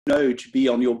know to be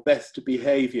on your best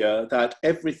behavior, that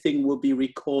everything will be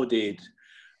recorded,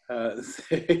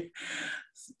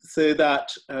 so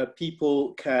that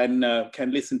people can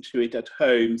listen to it at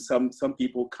home. Some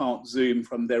people can't Zoom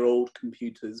from their old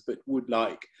computers, but would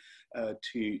like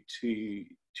to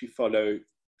follow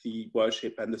the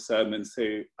worship and the sermon.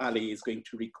 So Ali is going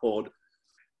to record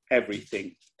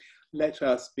everything. Let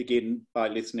us begin by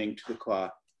listening to the choir.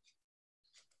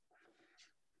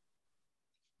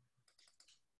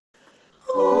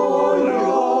 Oh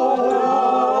Lord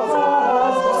of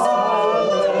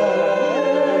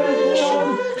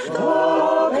salvation,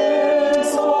 the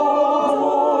Prince of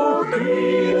all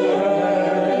creation,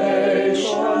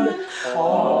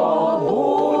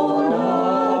 borne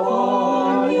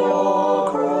upon your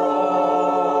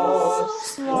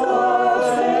cross, the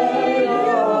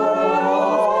Savior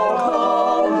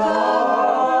of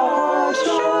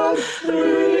compassion,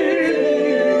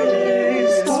 revealed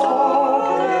his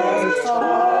darkest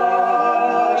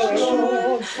passion,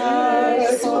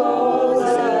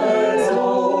 exposes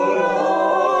all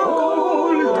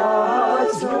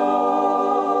that's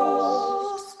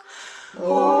lost.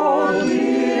 Oh,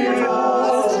 give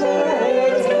us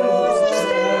faith to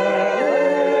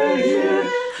stay here,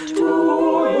 to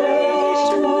wait,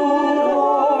 to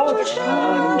watch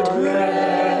and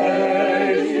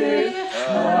pray here,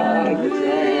 and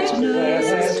witness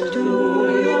to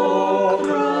your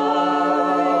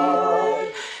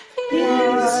cry.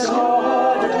 His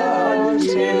sudden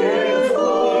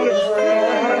tearful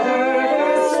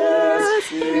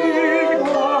faces, in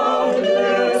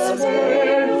countless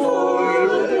painful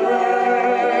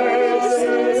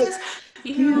graces,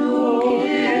 you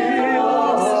give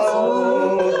us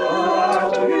hope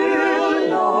that will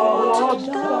not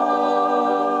die.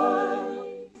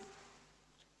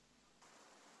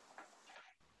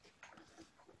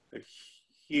 A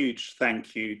huge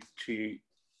thank you to,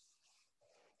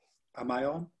 am I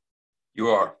on? You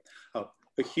are. Oh,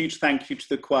 a huge thank you to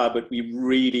the choir, but we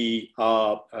really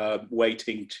are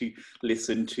waiting to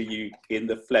listen to you in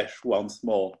the flesh once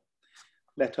more.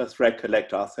 Let us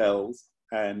recollect ourselves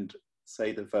and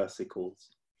say the versicles.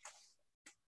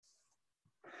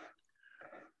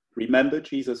 Remember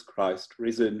Jesus Christ,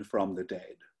 risen from the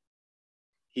dead.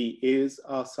 He is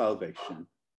our salvation,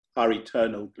 our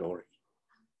eternal glory.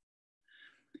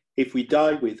 If we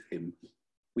die with him,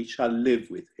 we shall live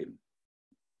with him.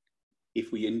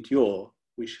 If we endure,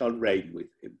 we shall reign with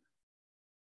him.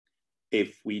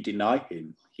 If we deny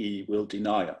him, he will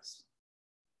deny us.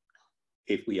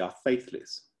 If we are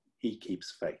faithless, he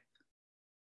keeps faith.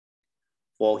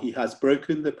 For he has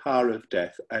broken the power of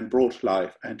death and brought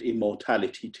life and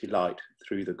immortality to light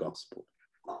through the gospel.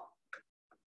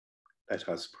 Let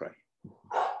us pray.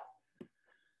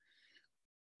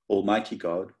 Almighty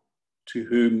God, to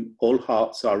whom all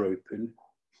hearts are open,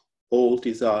 all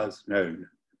desires known,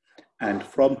 and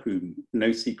from whom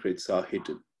no secrets are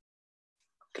hidden,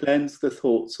 cleanse the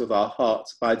thoughts of our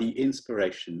hearts by the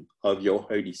inspiration of your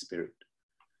Holy Spirit,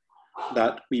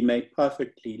 that we may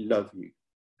perfectly love you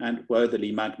and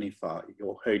worthily magnify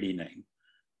your holy name,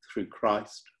 through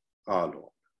Christ our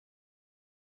Lord.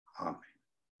 Amen.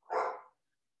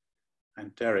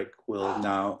 And Derek will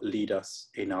now lead us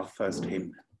in our first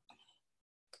hymn.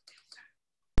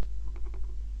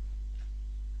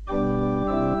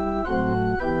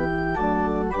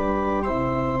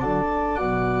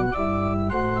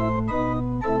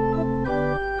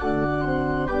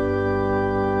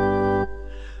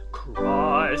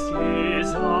 Christ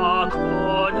is our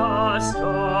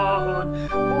cornerstone,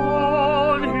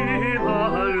 on him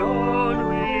alone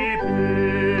we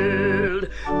build,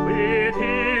 with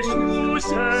his 2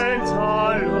 saints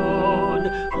alone,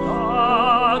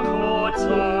 the courts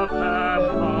of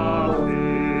heaven are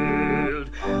filled.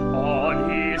 On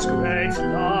his great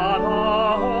love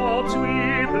our hopes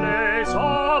we place,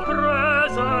 our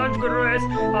present grace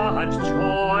and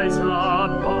joys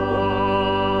above.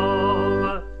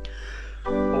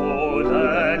 Oh,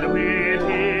 then with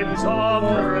hymns of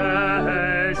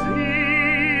praise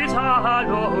these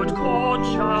hallowed chords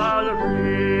shall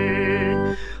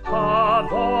ring, our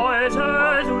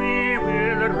voices we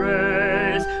will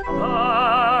raise,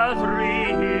 the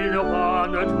 3 in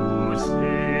 1 to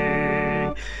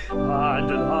sing, and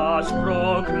thus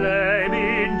proclaim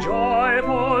in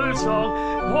joyful song,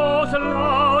 both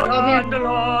loud and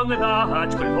long,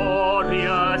 that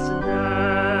glorious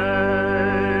name.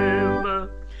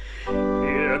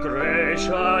 Hear,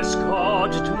 gracious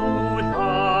God, to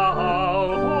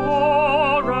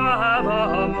thou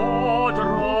forevermore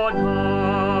draw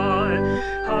nigh.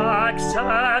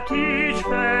 Accept each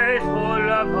faithful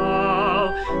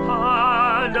vow,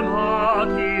 and mark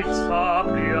each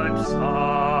suppliant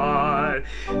sigh.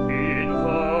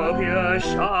 Invoke your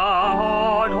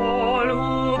shout, all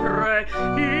who pray,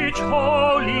 each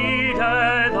holy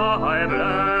day thy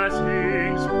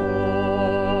blessings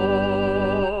pour.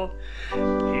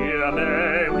 Here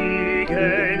may we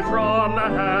gain from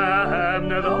heaven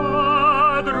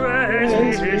the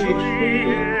grace which we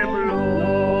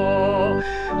implore,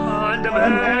 and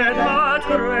may that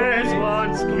grace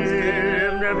once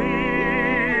given be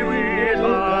with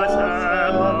us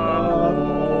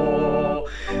evermore,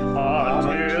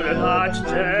 until that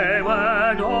day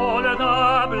when all the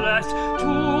blessed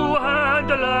to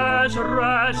endless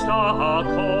rest are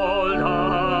called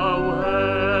away.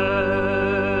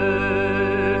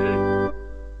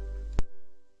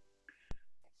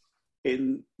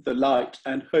 In the light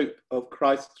and hope of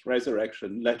Christ's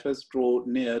resurrection, let us draw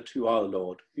near to our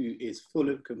Lord, who is full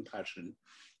of compassion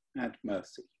and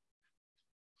mercy.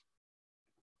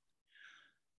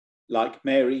 Like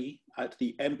Mary at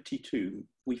the empty tomb,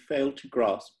 we fail to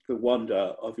grasp the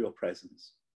wonder of your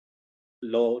presence.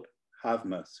 Lord, have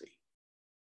mercy.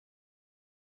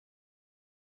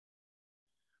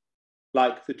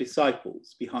 Like the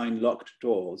disciples behind locked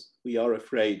doors, we are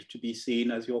afraid to be seen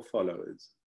as your followers.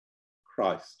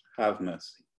 Christ, have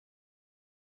mercy.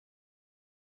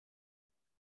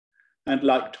 And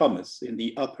like Thomas in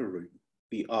the upper room,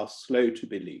 we are slow to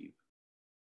believe.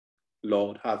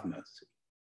 Lord, have mercy.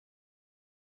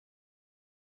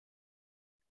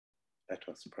 Let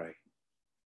us pray.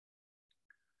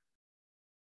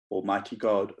 Almighty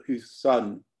God, whose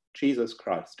Son, Jesus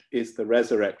Christ, is the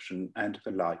resurrection and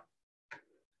the life,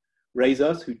 raise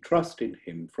us who trust in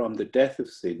him from the death of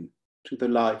sin to the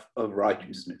life of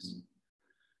righteousness,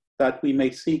 that we may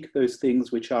seek those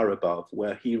things which are above,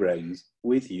 where he reigns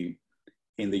with you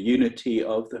in the unity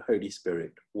of the Holy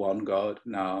Spirit, one God,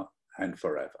 now and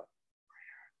forever.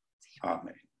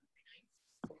 Amen.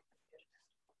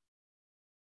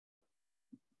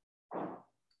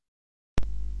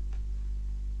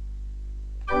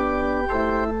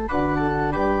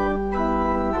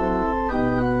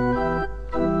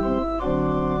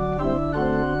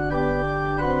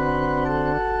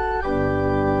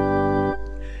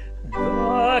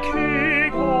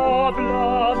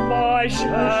 My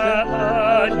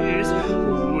shepherd is,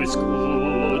 whose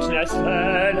goodness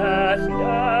faileth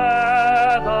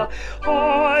never.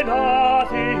 I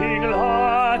nothing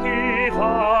lack if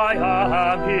I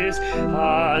am his,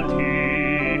 and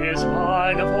he is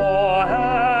mine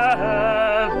forever.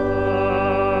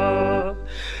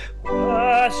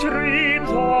 Where streams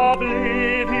of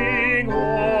living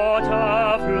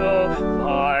water flow,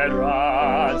 my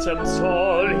ransomed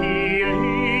soul he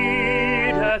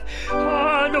leadeth,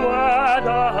 and where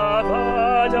the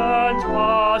verdant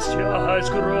pastures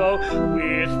grow,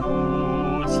 with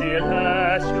food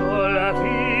celestial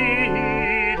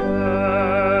feedeth.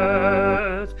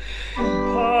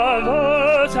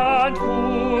 Perverse and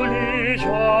foolish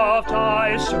oft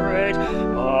I strayed,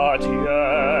 but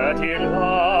yet in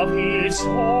love he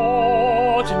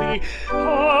sought me,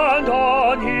 and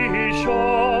on his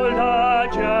shoulder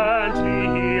gently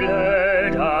he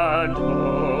laid, and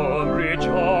home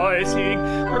rejoicing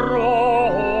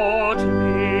brought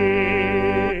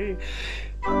me.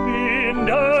 In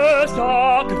death's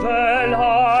dark vale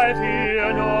I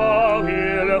fear no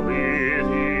ill, with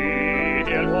thee,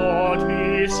 dear Lord,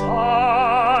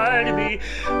 beside me.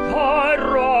 Thy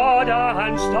rod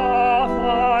and staff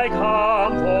thy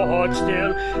comfort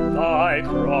still, thy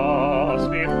cross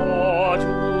before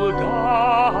to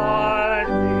guide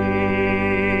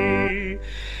me.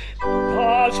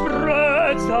 Thou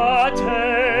spreads the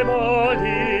table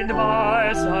in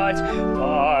my sight,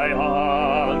 thy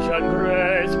unction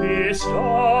grace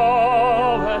bestoweth,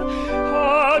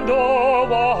 and oh,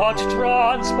 what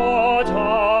transport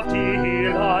of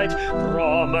delight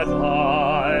from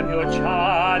thy pure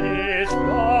chalice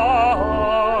floweth.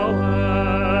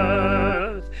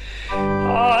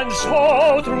 And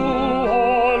so through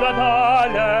all the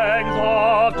length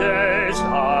of days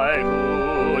thy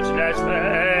goodness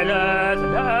faileth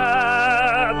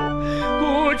never.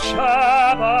 Good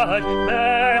Shepherd,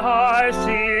 may I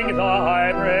sing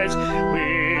thy praise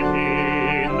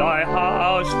within thy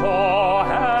house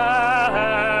forever.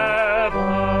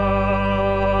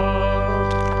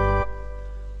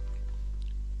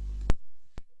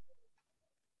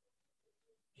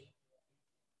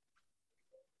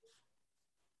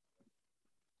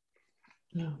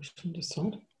 No, we shouldn't have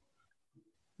started.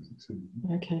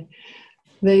 Okay.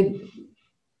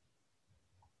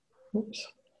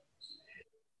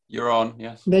 You're on,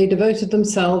 yes. They devoted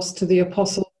themselves to the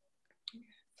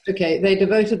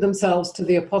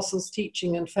apostles'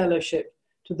 teaching and fellowship,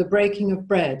 to the breaking of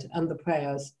bread and the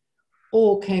prayers.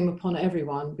 Awe came upon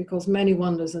everyone because many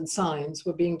wonders and signs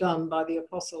were being done by the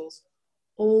apostles.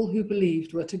 All who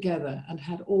believed were together and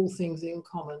had all things in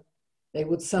common. They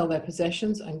would sell their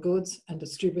possessions and goods and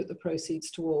distribute the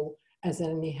proceeds to all as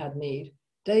any had need.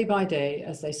 Day by day,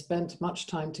 as they spent much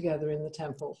time together in the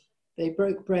temple, they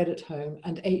broke bread at home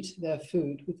and ate their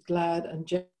food with glad and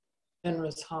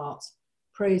generous hearts,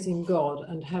 praising God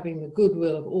and having the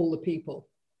goodwill of all the people.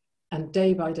 And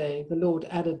day by day, the Lord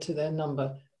added to their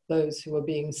number those who were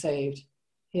being saved.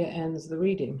 Here ends the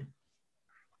reading.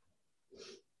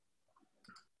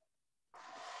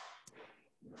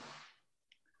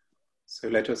 So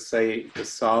let us say the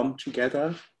psalm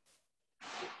together.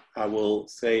 I will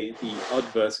say the odd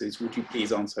verses. Would you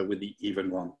please answer with the even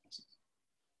ones?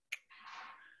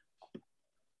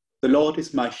 The Lord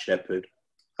is my shepherd.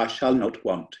 I shall not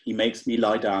want. He makes me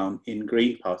lie down in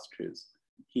green pastures.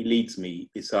 He leads me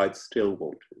beside still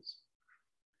waters.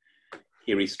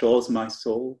 He restores my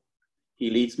soul. He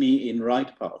leads me in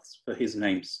right paths for his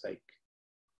name's sake.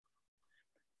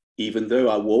 Even though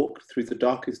I walk through the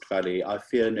darkest valley, I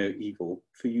fear no evil,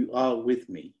 for you are with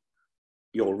me.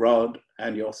 Your rod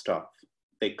and your staff,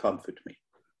 they comfort me.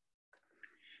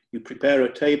 You prepare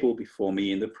a table before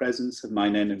me in the presence of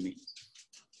mine enemies.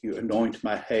 You anoint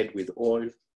my head with oil,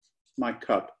 my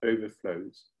cup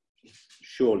overflows.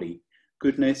 Surely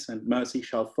goodness and mercy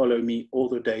shall follow me all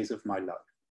the days of my life,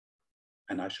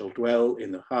 and I shall dwell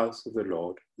in the house of the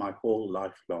Lord my whole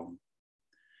life long.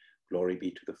 Glory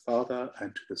be to the Father,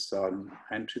 and to the Son,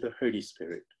 and to the Holy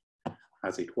Spirit,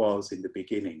 as it was in the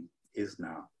beginning, is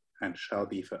now, and shall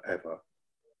be forever.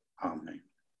 Amen.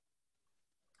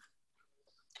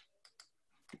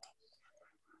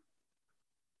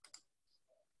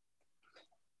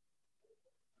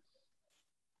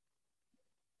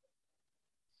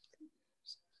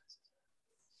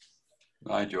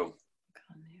 Nigel.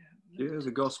 Hear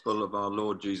the gospel of our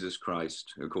Lord Jesus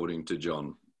Christ according to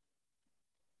John.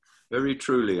 Very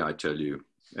truly, I tell you,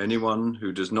 anyone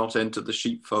who does not enter the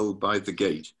sheepfold by the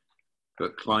gate,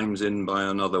 but climbs in by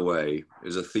another way,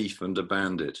 is a thief and a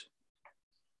bandit.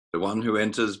 The one who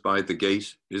enters by the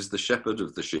gate is the shepherd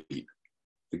of the sheep.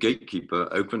 The gatekeeper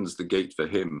opens the gate for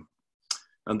him,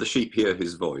 and the sheep hear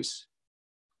his voice.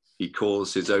 He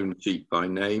calls his own sheep by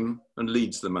name and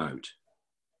leads them out.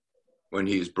 When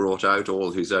he has brought out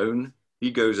all his own,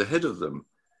 he goes ahead of them,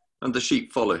 and the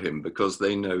sheep follow him because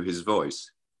they know his voice.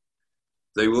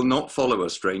 They will not follow a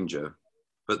stranger,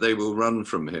 but they will run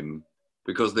from him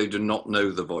because they do not know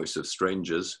the voice of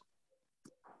strangers.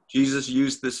 Jesus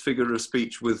used this figure of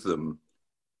speech with them,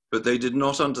 but they did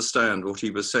not understand what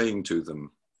he was saying to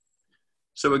them.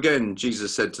 So again,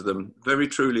 Jesus said to them, very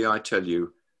truly, I tell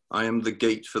you, I am the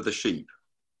gate for the sheep.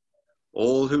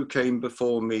 All who came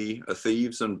before me are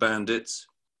thieves and bandits,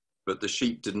 but the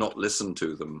sheep did not listen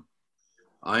to them.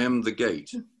 I am the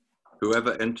gate.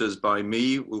 Whoever enters by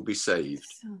me will be saved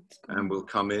and will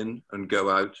come in and go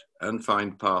out and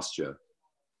find pasture.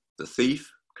 The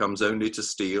thief comes only to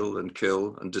steal and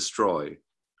kill and destroy.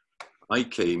 I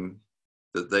came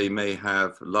that they may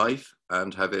have life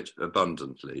and have it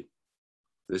abundantly.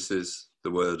 This is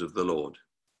the word of the Lord.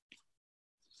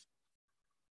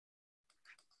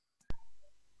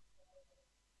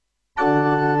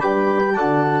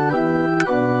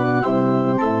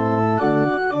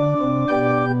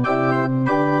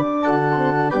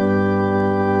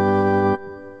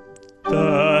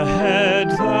 The head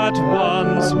that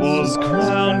once was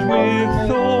crowned with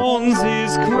thorns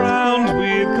is crowned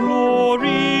with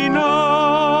glory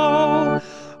now.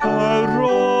 A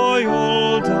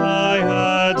royal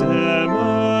diadem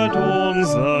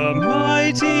adorns the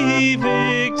mighty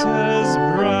victor's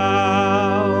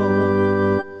brow.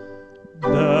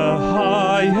 The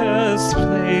highest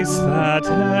place that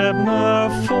heaven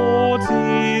affords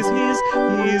is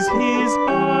his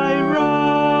by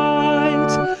right.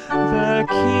 The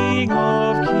King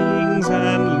of kings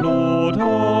and Lord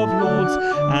of lords,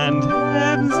 and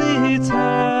heaven's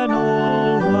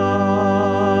eternal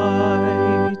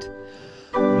light.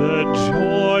 The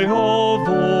joy of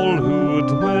all who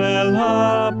dwell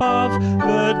above,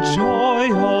 the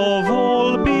joy of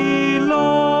all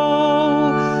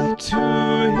below,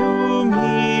 to whom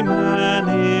he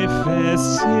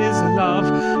manifests his love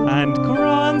and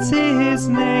grants his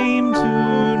name to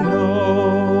know.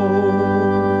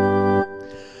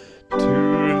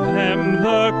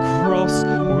 The cross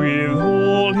with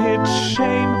all its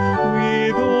shame,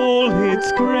 with all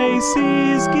its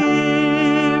graces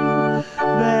give,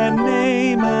 their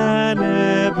name an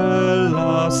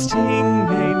everlasting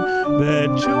name, the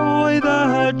joy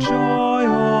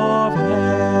of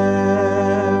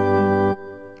heaven.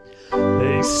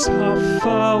 They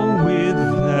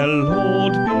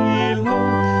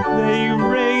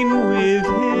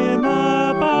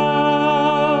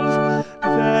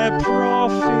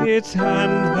it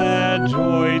and their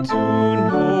joy to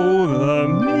know the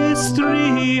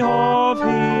mystery of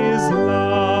his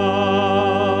love.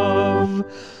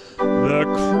 The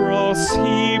cross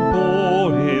he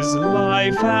bore is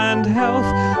life and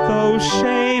health, though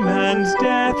shame and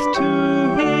death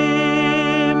to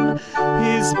him.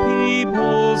 His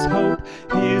people's hope,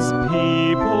 his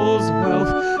people's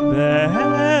wealth, their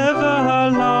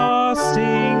everlasting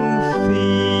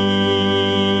theme.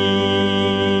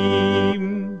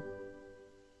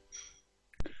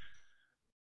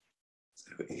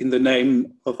 In the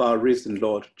name of our risen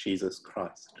Lord Jesus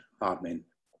Christ. Amen.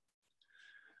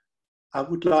 I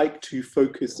would like to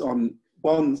focus on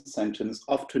one sentence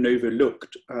often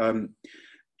overlooked.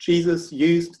 Jesus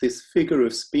used this figure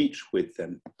of speech with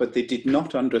them, but they did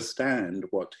not understand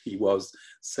what he was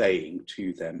saying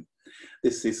to them.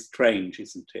 This is strange,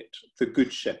 isn't it? The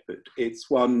Good Shepherd. It's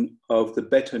one of the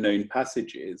better known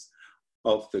passages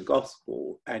of the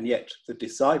gospel, and yet the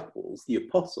disciples, the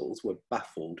apostles, were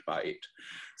baffled by it.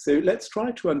 So let's try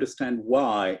to understand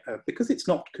why, because it's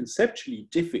not conceptually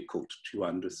difficult to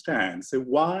understand. So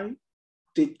why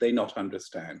did they not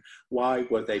understand? Why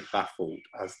were they baffled,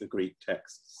 as the Greek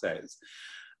text says?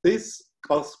 This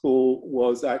gospel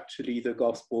was actually the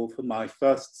gospel for my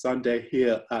first Sunday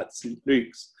here at St.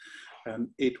 Luke's.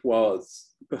 It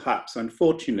was perhaps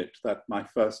unfortunate that my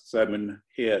first sermon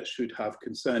here should have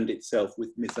concerned itself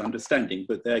with misunderstanding,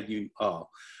 but there you are.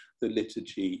 The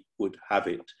liturgy would have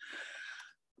it.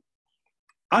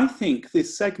 I think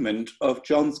this segment of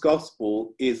John's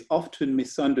Gospel is often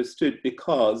misunderstood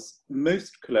because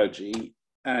most clergy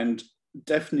and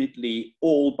definitely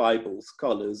all Bible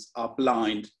scholars are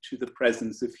blind to the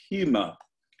presence of humour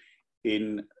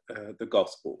in the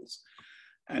Gospels.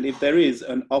 And if there is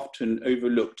an often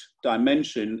overlooked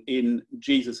dimension in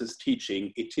Jesus's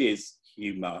teaching, it is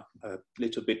humour, a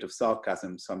little bit of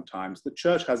sarcasm sometimes. The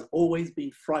church has always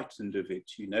been frightened of it,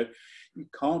 you know. You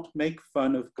can't make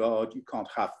fun of God, you can't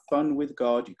have fun with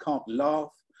God, you can't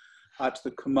laugh at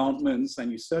the commandments, and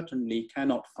you certainly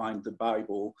cannot find the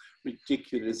Bible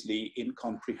ridiculously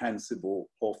incomprehensible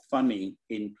or funny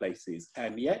in places.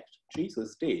 And yet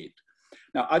Jesus did.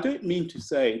 Now, I don't mean to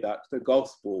say that the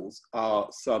Gospels are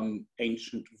some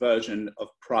ancient version of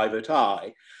Private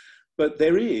Eye, but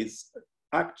there is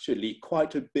actually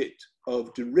quite a bit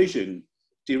of derision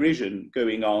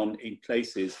going on in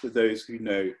places for those who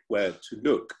know where to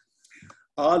look.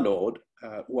 Our Lord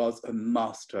was a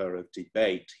master of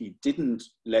debate. He didn't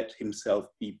let himself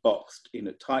be boxed in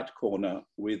a tight corner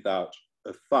without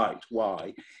a fight.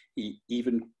 Why? He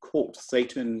even caught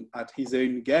Satan at his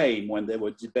own game when they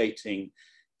were debating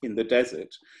in the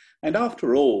desert. And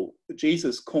after all,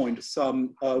 Jesus coined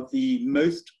some of the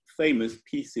most famous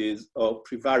pieces of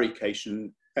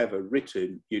prevarication ever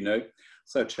written, you know,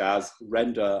 such as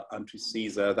render unto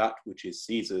Caesar that which is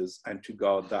Caesar's and to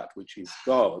God that which is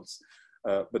God's.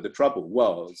 But the trouble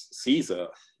was Caesar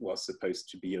was supposed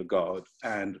to be a god,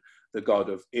 and the God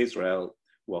of Israel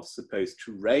was supposed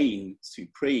to reign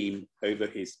supreme over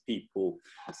his people.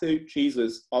 So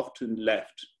Jesus often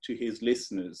left to his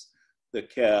listeners the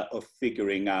care of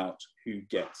figuring out who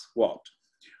gets what.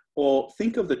 Or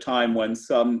think of the time when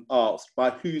some asked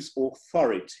by whose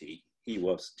authority he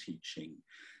was teaching.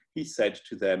 He said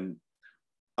to them,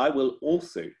 I will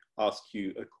also ask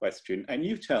you a question, and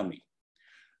you tell me,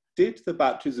 did the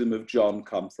baptism of John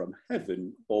come from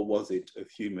heaven, or was it of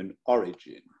human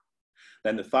origin?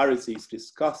 Then the Pharisees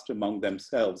discussed among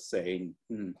themselves, saying,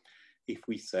 if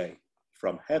we say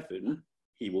from heaven,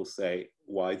 he will say,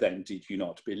 why then did you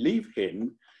not believe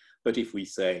him? But if we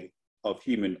say of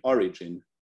human origin,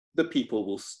 the people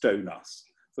will stone us,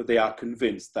 for they are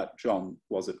convinced that John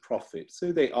was a prophet.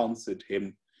 So they answered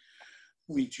him,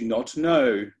 we do not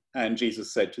know. And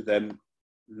Jesus said to them,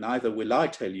 neither will I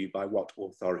tell you by what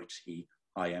authority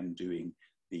I am doing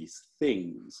these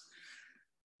things.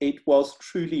 It was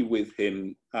truly with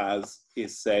him, as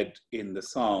is said in the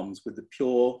Psalms, with the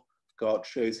pure, God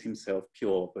shows himself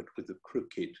pure, but with the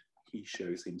crooked, he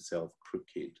shows himself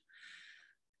crooked.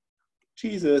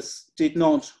 Jesus did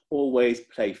not always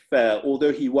play fair,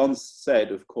 although he once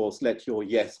said, of course, let your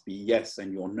yes be yes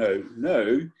and your no,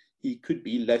 no. He could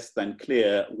be less than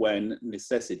clear when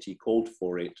necessity called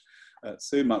for it,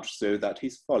 so much so that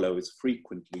his followers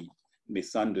frequently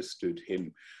misunderstood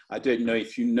him. I don't know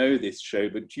if you know this show,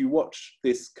 but do you watch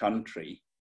This Country?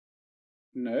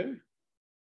 No?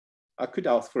 I could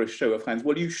ask for a show of hands.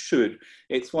 Well, you should.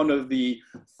 It's one of the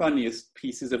funniest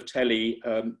pieces of telly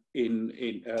in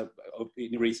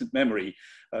recent memory.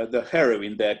 The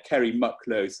heroine there, Kerry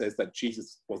Mucklow, says that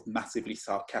Jesus was massively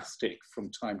sarcastic from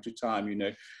time to time, you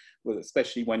know, well,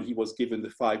 especially when he was given the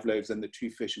 5 loaves and the 2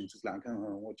 fish, and just like,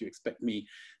 oh, what do you expect me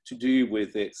to do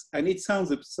with this? And it sounds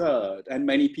absurd, and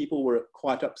many people were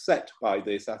quite upset by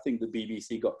this. I think the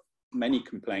BBC got many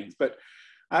complaints, but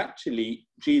actually,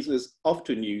 Jesus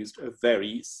often used a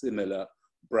very similar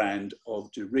brand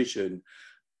of derision.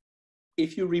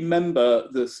 If you remember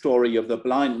the story of the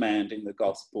blind man in the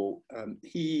gospel,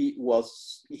 he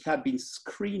had been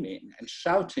screaming and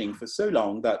shouting for so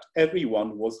long that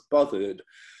everyone was bothered,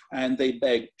 and they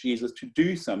begged Jesus to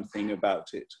do something about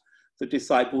it. The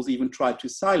disciples even tried to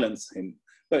silence him,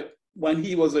 but when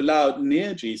he was allowed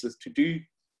near Jesus to do,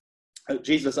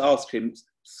 Jesus asked him,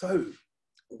 "So,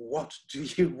 what do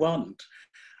you want?"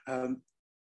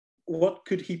 What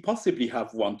could he possibly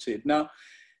have wanted? Now,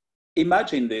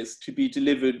 imagine this to be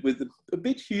delivered with a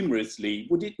bit humorously.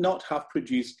 Would it not have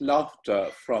produced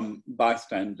laughter from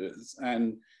bystanders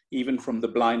and even from the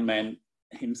blind man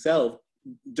himself?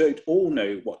 Don't all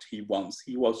know what he wants.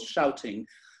 He was shouting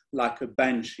like a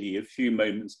banshee a few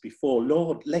moments before,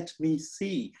 "Lord, let me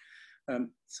see."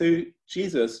 So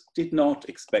Jesus did not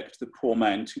expect the poor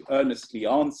man to earnestly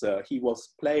answer. He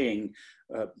was playing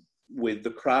with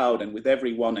the crowd and with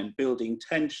everyone and building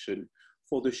tension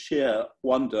for the sheer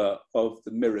wonder of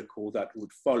the miracle that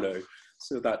would follow,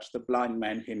 so that the blind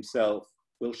man himself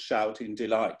will shout in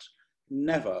delight.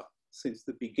 Never since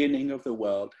the beginning of the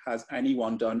world has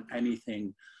anyone done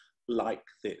anything like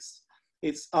this.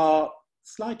 It's our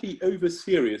slightly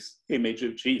over-serious image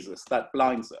of Jesus that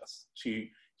blinds us to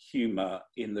humor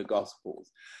in the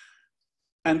Gospels.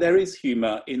 And there is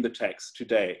humor in the text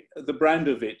today. The brand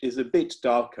of it is a bit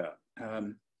darker.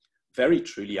 Very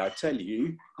truly, I tell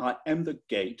you, I am the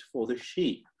gate for the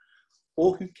sheep.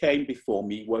 All who came before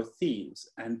me were thieves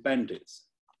and bandits,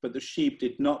 but the sheep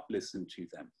did not listen to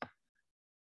them.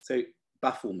 So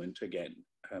bafflement again.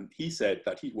 He said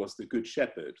that he was the good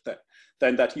shepherd,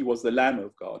 then that he was the Lamb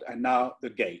of God, and now the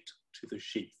gate to the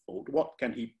sheepfold. What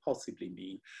can he possibly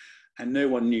mean? And no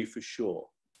one knew for sure.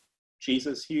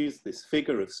 Jesus used this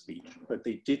figure of speech, but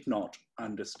they did not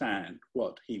understand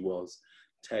what he was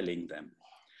telling them.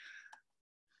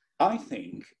 I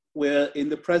think we're in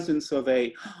the presence of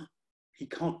a, he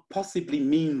can't possibly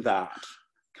mean that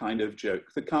kind of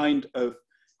joke, the kind of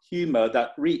humor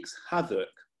that wreaks havoc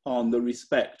on the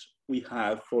respect we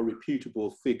have for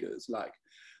reputable figures like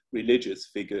religious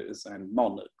figures and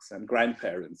monarchs and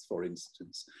grandparents, for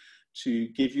instance. To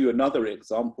give you another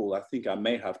example, I think I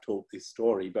may have told this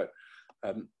story, but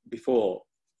before,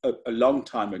 a long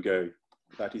time ago,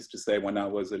 that is to say when I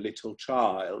was a little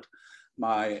child,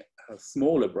 my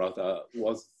smaller brother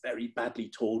was very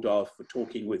badly told off for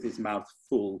talking with his mouth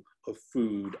full of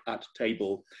food at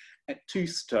table, too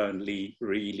sternly,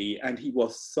 really, and he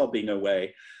was sobbing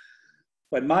away.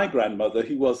 When my grandmother,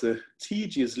 who was a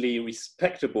tediously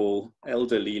respectable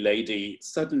elderly lady,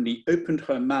 suddenly opened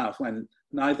her mouth when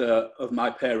neither of my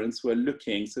parents were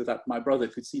looking, so that my brother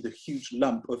could see the huge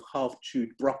lump of half-chewed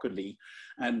broccoli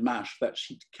and mash that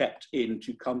she'd kept in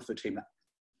to comfort him.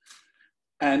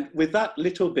 And with that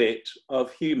little bit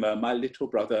of humor, my little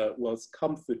brother was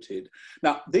comforted.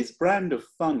 Now, this brand of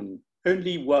fun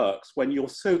only works when you're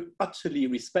so utterly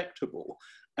respectable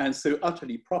and so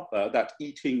utterly proper that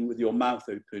eating with your mouth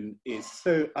open is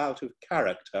so out of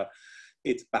character,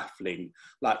 it's baffling.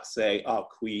 Like, say, our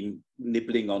Queen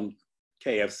nibbling on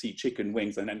KFC chicken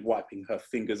wings and then wiping her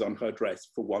fingers on her dress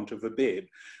for want of a bib,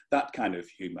 that kind of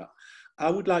humor. I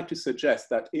would like to suggest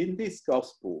that in this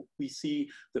gospel, we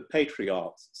see the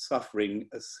patriarchs suffering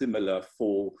a similar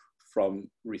fall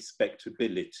from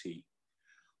respectability.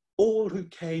 All who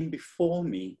came before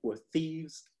me were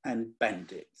thieves and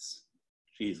bandits,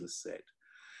 Jesus said.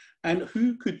 And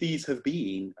who could these have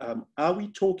been? Are we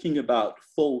talking about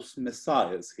false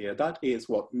messiahs here? That is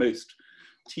what most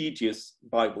tedious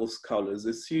Bible scholars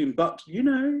assume. But, you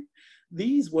know,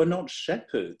 these were not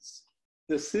shepherds.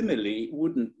 The simile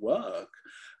wouldn't work.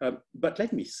 But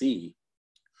let me see.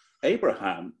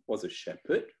 Abraham was a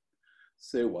shepherd.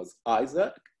 So was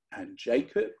Isaac and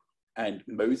Jacob and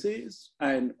Moses,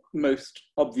 and most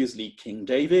obviously King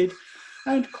David,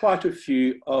 and quite a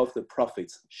few of the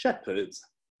prophets, shepherds,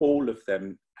 all of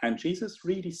them. And Jesus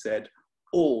really said,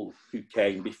 all who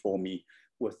came before me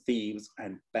were thieves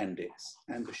and bandits,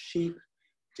 and the sheep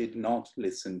did not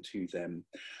listen to them.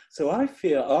 So I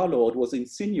fear our Lord was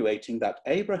insinuating that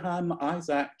Abraham,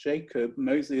 Isaac, Jacob,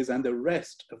 Moses, and the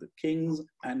rest of the kings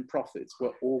and prophets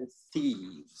were all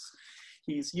thieves.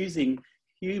 He's using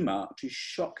humour to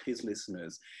shock his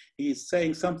listeners. He is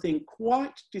saying something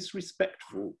quite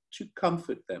disrespectful to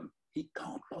comfort them. He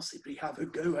can't possibly have a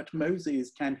go at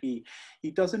Moses, can he?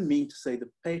 He doesn't mean to say the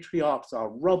patriarchs are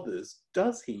robbers,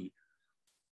 does he?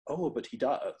 Oh, but he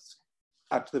does.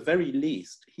 At the very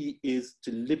least, he is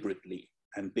deliberately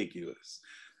ambiguous.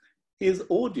 His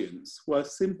audience were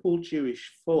simple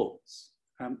Jewish folks.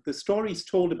 The stories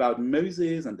told about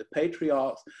Moses and the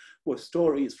patriarchs were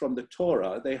stories from the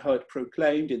Torah they heard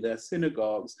proclaimed in their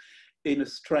synagogues in a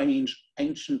strange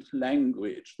ancient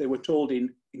language. They were told in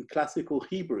classical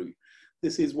Hebrew.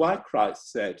 This is why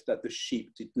Christ said that the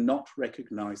sheep did not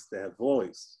recognize their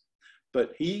voice,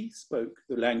 but he spoke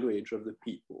the language of the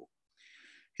people.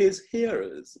 His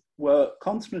hearers were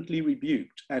constantly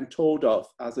rebuked and told off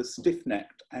as a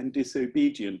stiff-necked and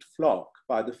disobedient flock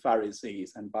by the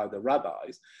Pharisees and by the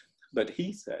rabbis, but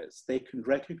he says they can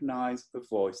recognize a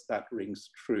voice that rings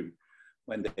true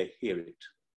when they hear it.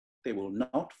 They will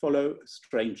not follow a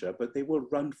stranger, but they will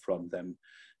run from them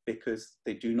because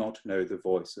they do not know the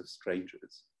voice of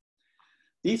strangers.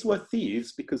 These were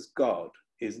thieves because God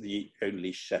is the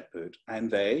only shepherd,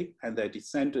 and they and their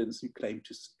descendants who claim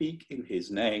to speak in his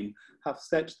name have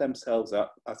set themselves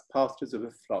up as pastors of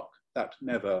a flock that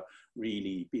never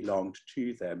really belonged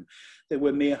to them. They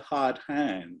were mere hard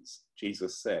hands,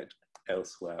 Jesus said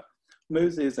elsewhere.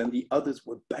 Moses and the others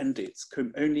were bandits,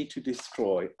 come only to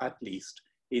destroy, at least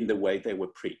in the way they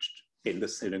were preached in the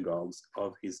synagogues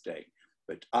of his day.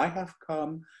 But I have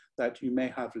come that you may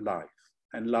have life,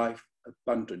 and life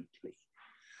abundantly.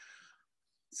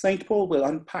 St. Paul will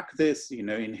unpack this,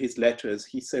 in his letters.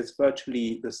 He says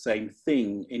virtually the same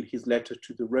thing in his letter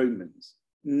to the Romans.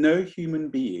 No human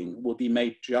being will be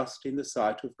made just in the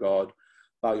sight of God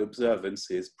by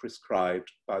observances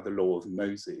prescribed by the law of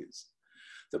Moses.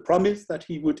 The promise that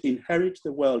he would inherit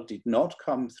the world did not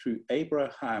come through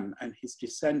Abraham and his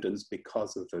descendants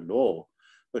because of the law,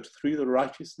 but through the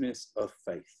righteousness of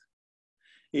faith.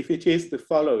 If it is the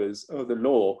followers of the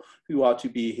law who are to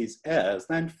be his heirs,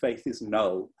 then faith is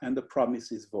null and the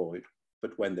promise is void.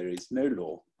 But when there is no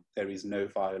law, there is no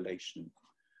violation.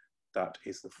 That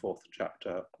is the 4th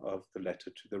chapter of the letter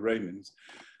to the Romans.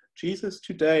 Jesus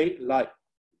today, like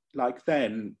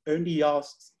then, only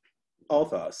asks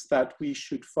of us that we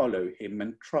should follow him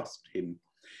and trust him,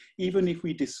 even if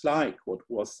we dislike what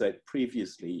was said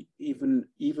previously, even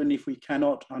if we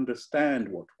cannot understand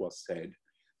what was said.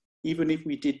 Even if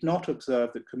we did not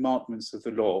observe the commandments of the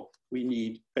law, we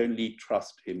need only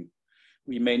trust him.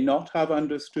 We may not have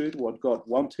understood what God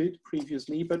wanted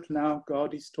previously, but now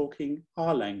God is talking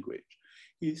our language.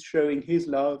 He's showing his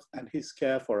love and his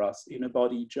care for us in a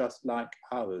body just like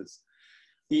ours.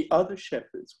 The other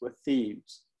shepherds were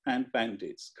thieves and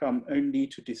bandits, come only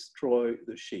to destroy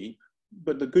the sheep,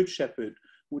 but the good shepherd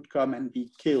would come and be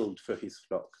killed for his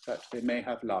flock, that they may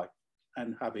have life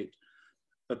and have it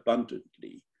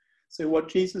abundantly. So what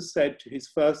Jesus said to his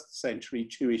 1st century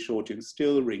Jewish audience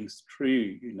still rings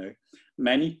true.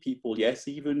 Many people, yes,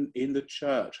 even in the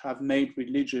church, have made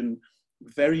religion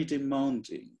very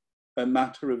demanding, a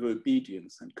matter of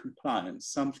obedience and compliance,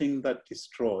 something that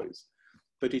destroys,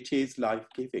 but it is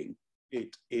life-giving.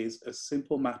 It is a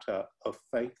simple matter of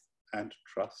faith and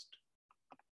trust.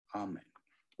 Amen.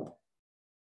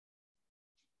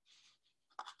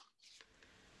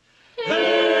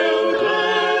 Amen.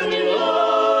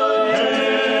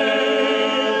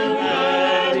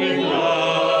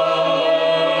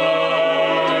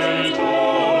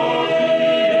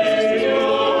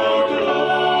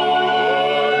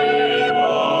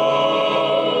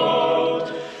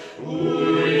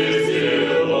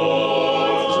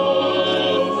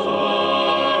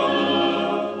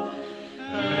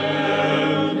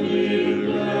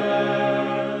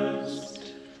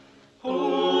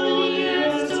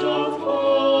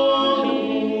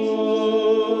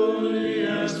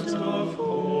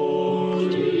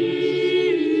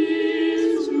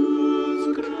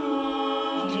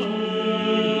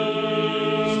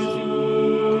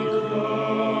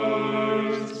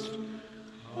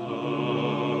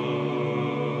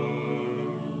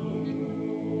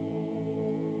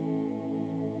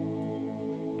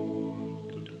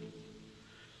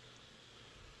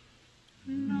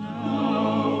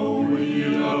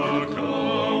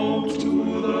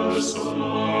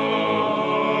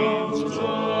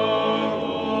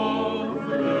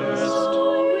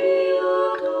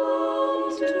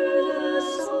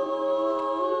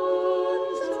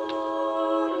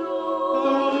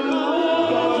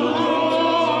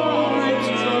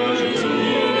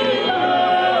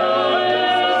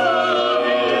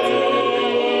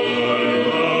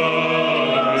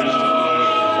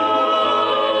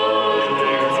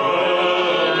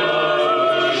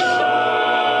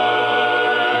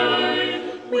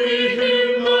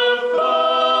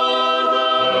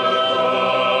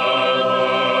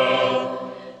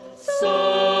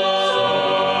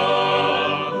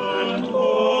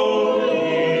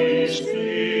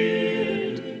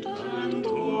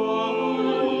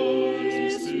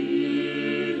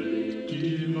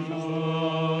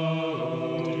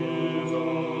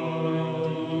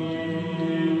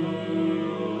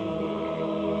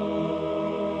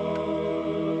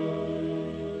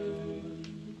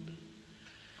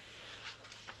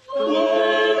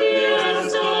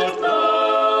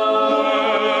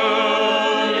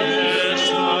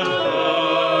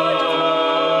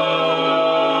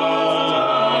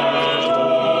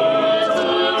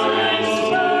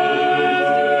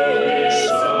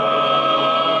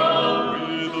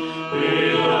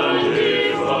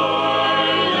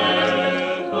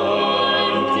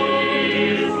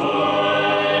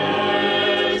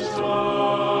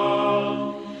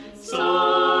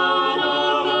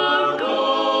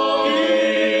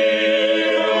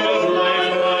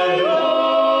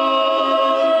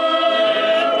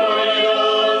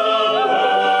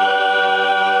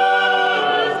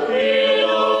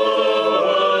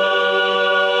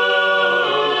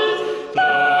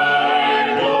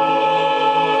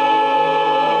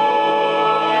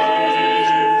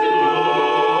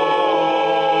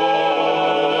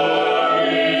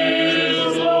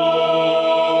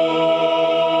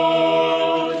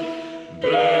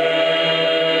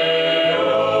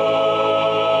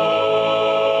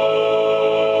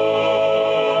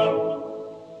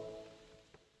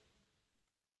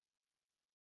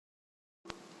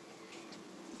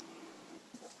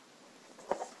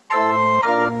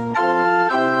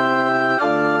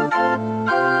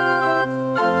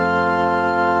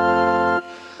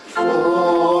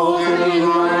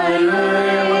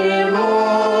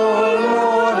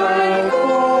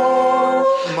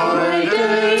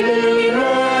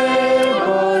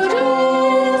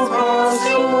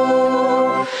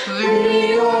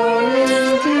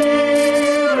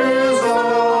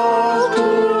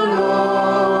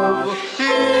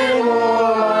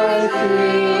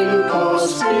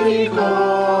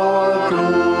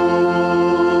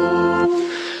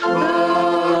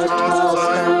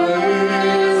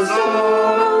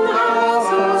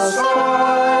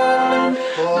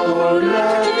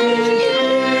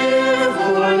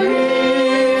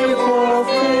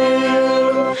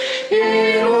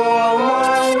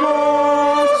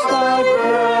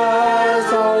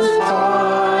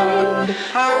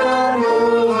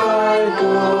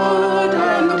 good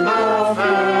and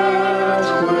perfect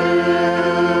will.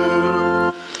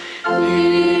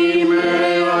 He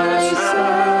may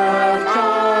serve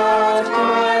God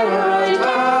by right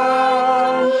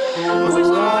hand,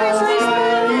 whose eyes in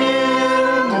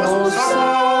most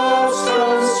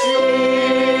substance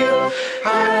shield,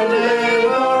 and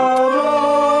evermore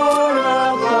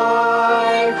at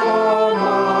thy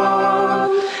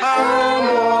command, and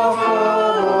offer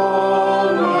all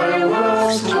my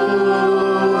works to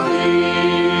thee.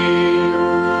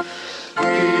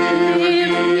 Give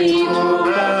me to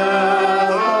bear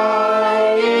thy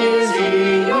easy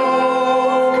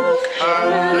yoke,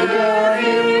 and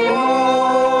every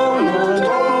moment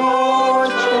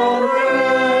watch and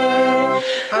pray,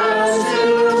 and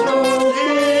still to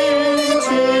things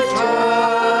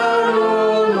eternal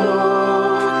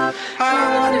look,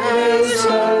 and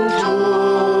hasten to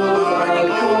thy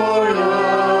glorious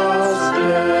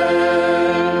day.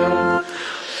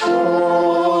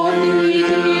 For thee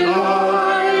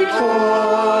delightfully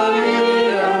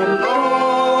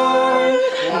employ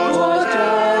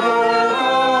whatever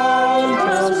thou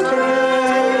dost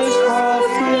praise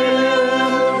fulfill,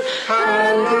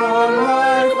 and run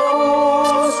my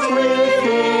course with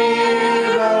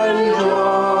fear and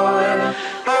joy,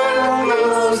 and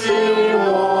closely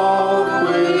walk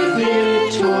with thee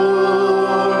to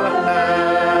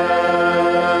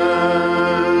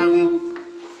end.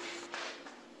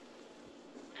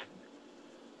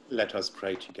 Let us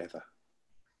pray together.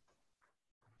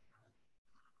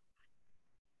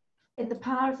 In the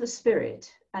power of the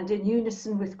Spirit and in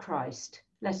unison with Christ,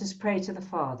 let us pray to the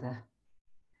Father.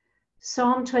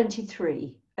 Psalm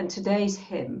 23 and today's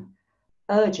hymn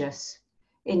urge us,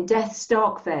 in death's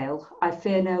dark vale I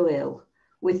fear no ill,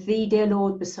 with thee, dear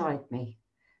Lord, beside me,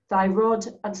 thy rod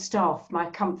and staff my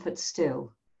comfort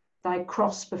still, thy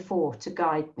cross before to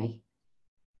guide me.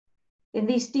 In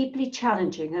these deeply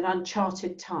challenging and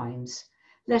uncharted times,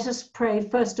 let us pray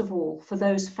first of all for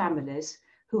those families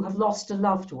who have lost a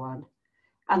loved one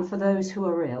and for those who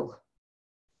are ill.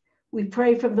 We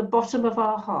pray from the bottom of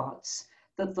our hearts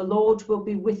that the Lord will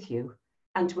be with you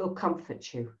and will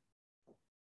comfort you.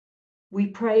 We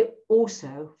pray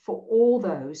also for all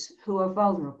those who are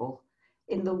vulnerable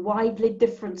in the widely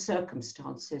different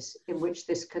circumstances in which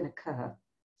this can occur,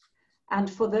 and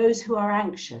for those who are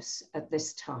anxious at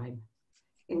this time,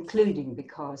 including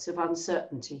because of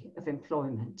uncertainty of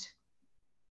employment.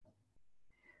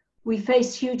 We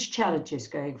face huge challenges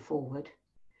going forward.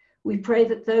 We pray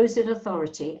that those in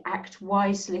authority act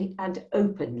wisely and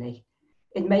openly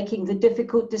in making the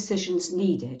difficult decisions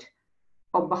needed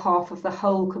on behalf of the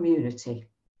whole community.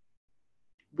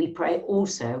 We pray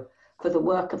also for the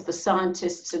work of the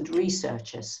scientists and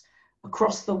researchers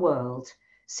across the world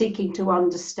seeking to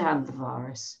understand the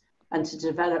virus and to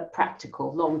develop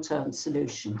practical long-term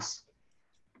solutions.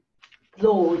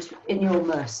 Lord, in your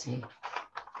mercy,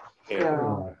 hear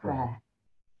our prayer.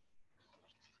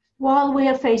 While we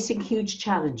are facing huge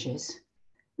challenges,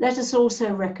 let us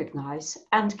also recognise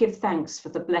and give thanks for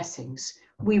the blessings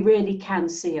we really can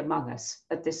see among us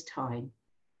at this time.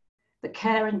 The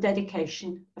care and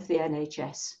dedication of the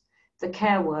NHS, the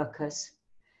care workers,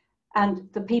 and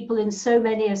the people in so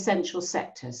many essential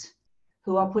sectors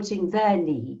who are putting our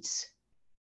needs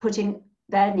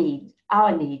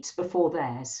before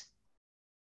theirs.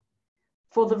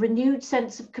 For the renewed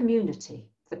sense of community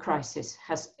the crisis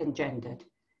has engendered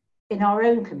in our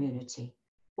own community,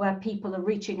 where people are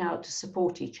reaching out to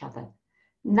support each other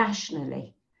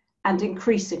nationally and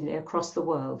increasingly across the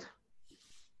world.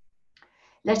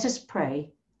 Let us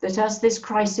pray that as this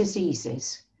crisis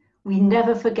eases, we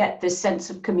never forget this sense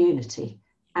of community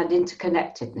and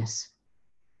interconnectedness.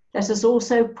 Let us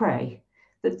also pray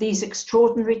that these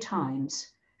extraordinary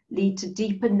times lead to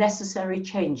deep and necessary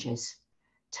changes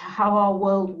to how our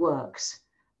world works,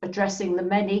 addressing the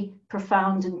many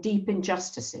profound and deep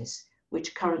injustices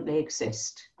which currently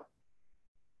exist.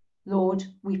 Lord,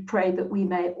 we pray that we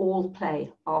may all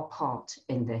play our part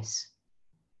in this.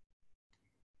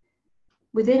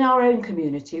 Within our own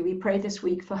community, we pray this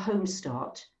week for Home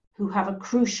Start, who have a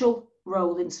crucial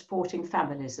role in supporting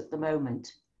families at the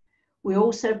moment. We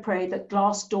also pray that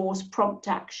Glassdoor's prompt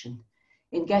action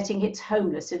in getting its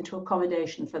homeless into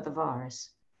accommodation for the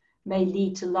virus may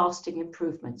lead to lasting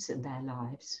improvements in their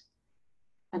lives.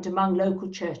 And among local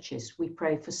churches, we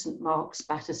pray for St. Mark's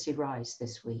Battersea Rise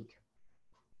this week.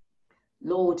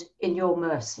 Lord, in your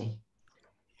mercy,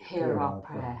 hear our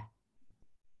prayer.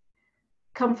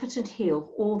 Comfort and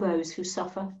heal all those who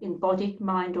suffer in body,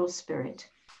 mind, or spirit.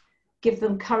 Give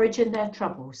them courage in their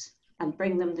troubles and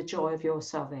bring them the joy of your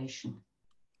salvation.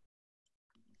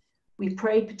 We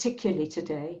pray particularly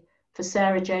today for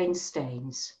Sarah Jane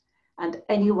Staines and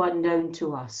anyone known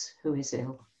to us who is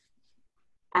ill,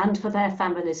 and for their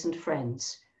families and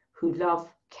friends who love,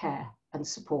 care and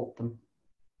support them.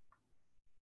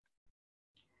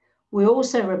 We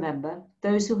also remember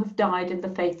those who have died in the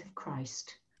faith of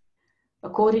Christ.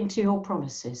 According to your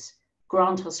promises,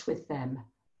 grant us with them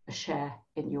a share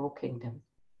in your kingdom.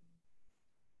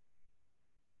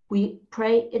 We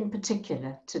pray in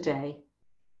particular today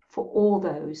for all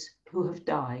those who have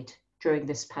died during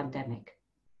this pandemic.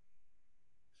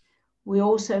 We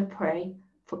also pray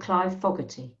for Clive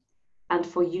Fogarty and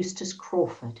for Eustace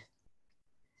Crawford.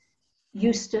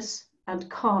 Eustace and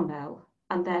Carmel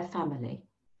and their family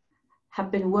have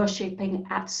been worshipping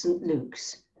at St.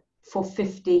 Luke's for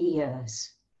 50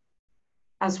 years.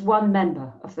 As one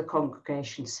member of the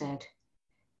congregation said,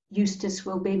 Eustace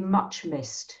will be much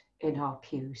missed in our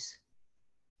pews.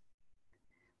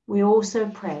 We also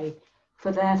pray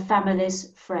for their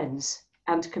families, friends,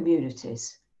 and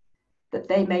communities, that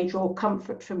they may draw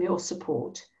comfort from your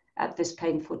support at this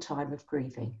painful time of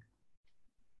grieving.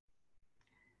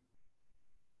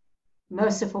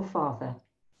 Merciful Father,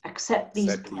 accept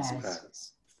these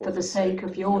prayers for the sake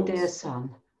of your dear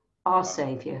Son, our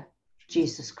Saviour,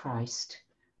 Jesus Christ.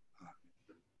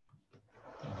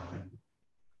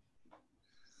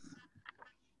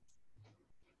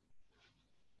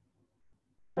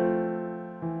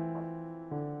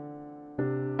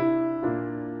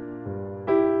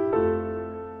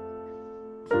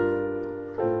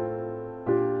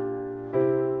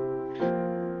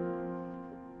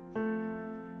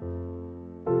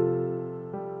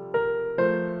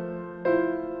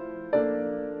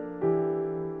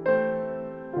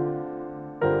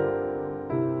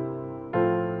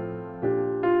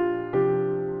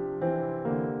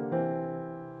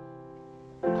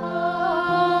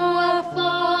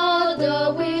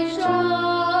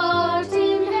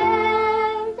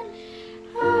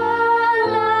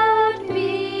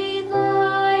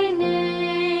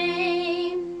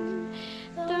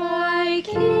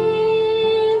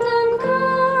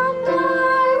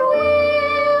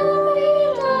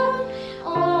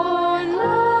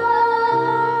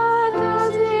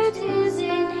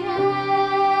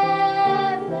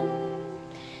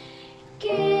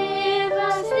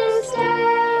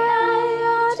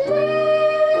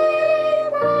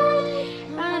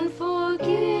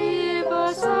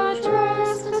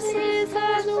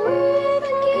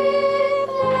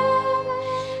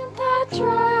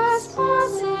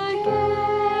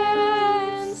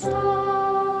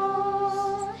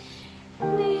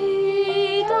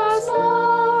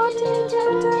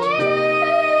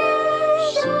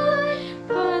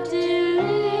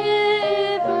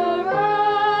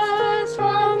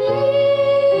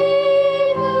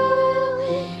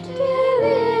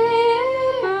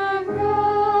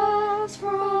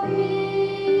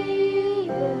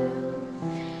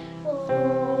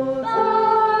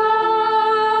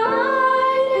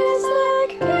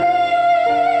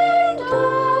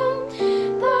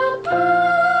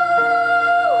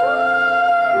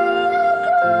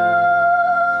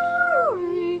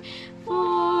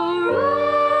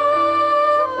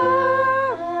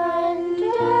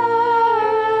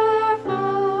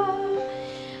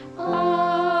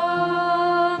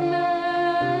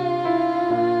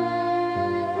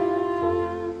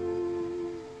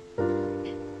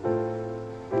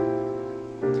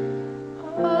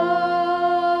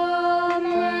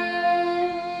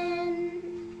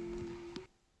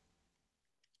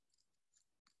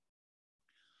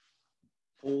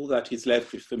 All that is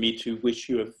left is for me to wish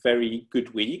you a very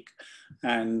good week,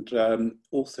 and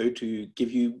also to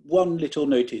give you one little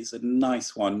notice, a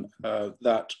nice one,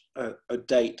 that a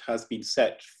date has been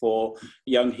set for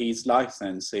Young He's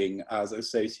licensing as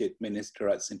Associate Minister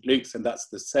at St. Luke's, and that's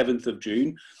the 7th of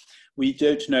June. We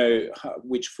don't know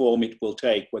which form it will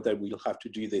take, whether we'll have to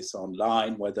do this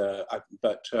online,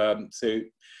 so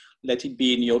let it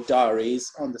be in your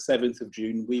diaries. On the 7th of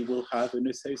June, we will have an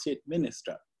Associate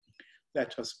Minister.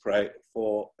 Let us pray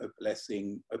for a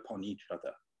blessing upon each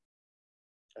other.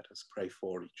 Let us pray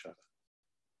for each other.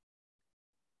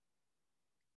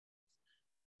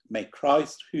 May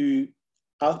Christ, who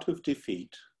out of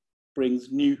defeat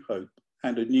brings new hope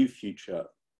and a new future,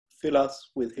 fill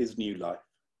us with his new life.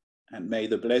 And may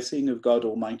the blessing of God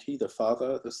Almighty, the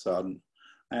Father, the Son,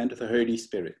 and the Holy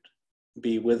Spirit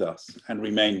be with us and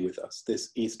remain with us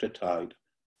this Eastertide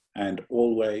and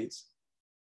always.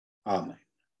 Amen.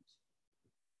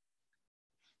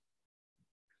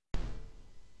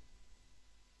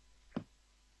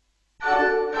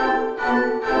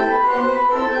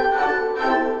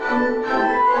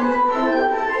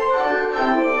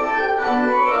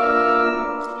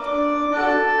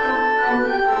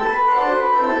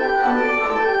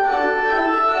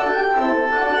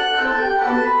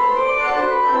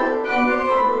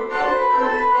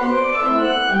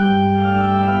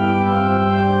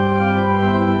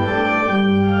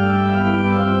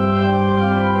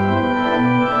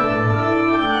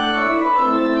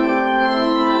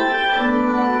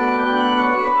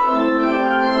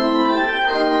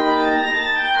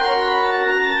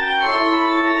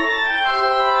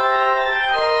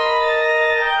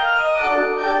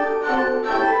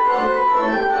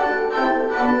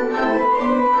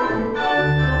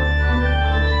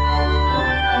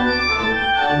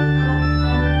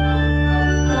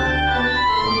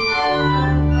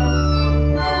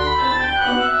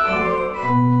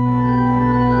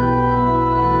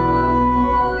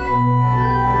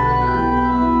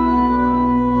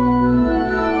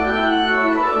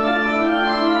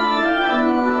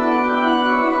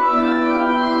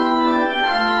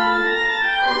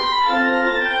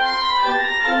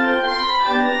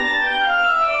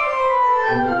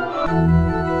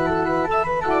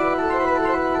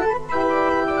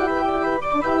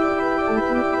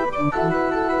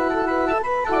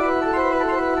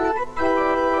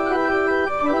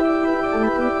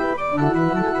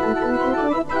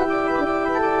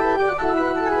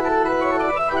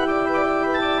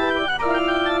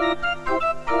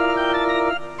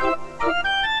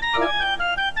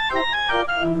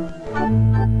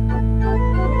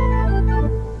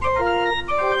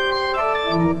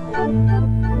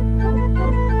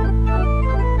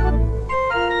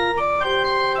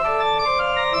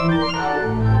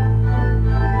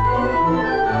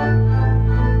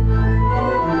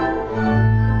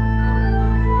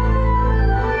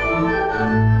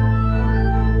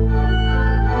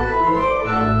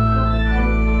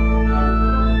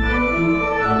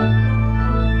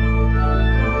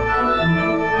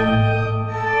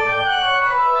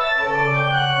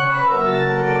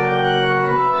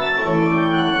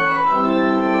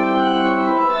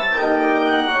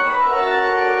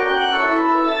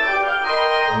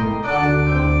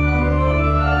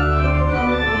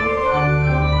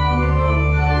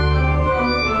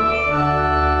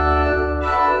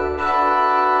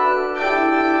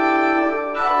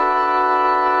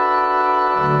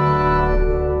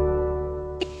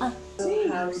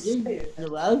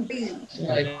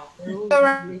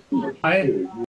 day.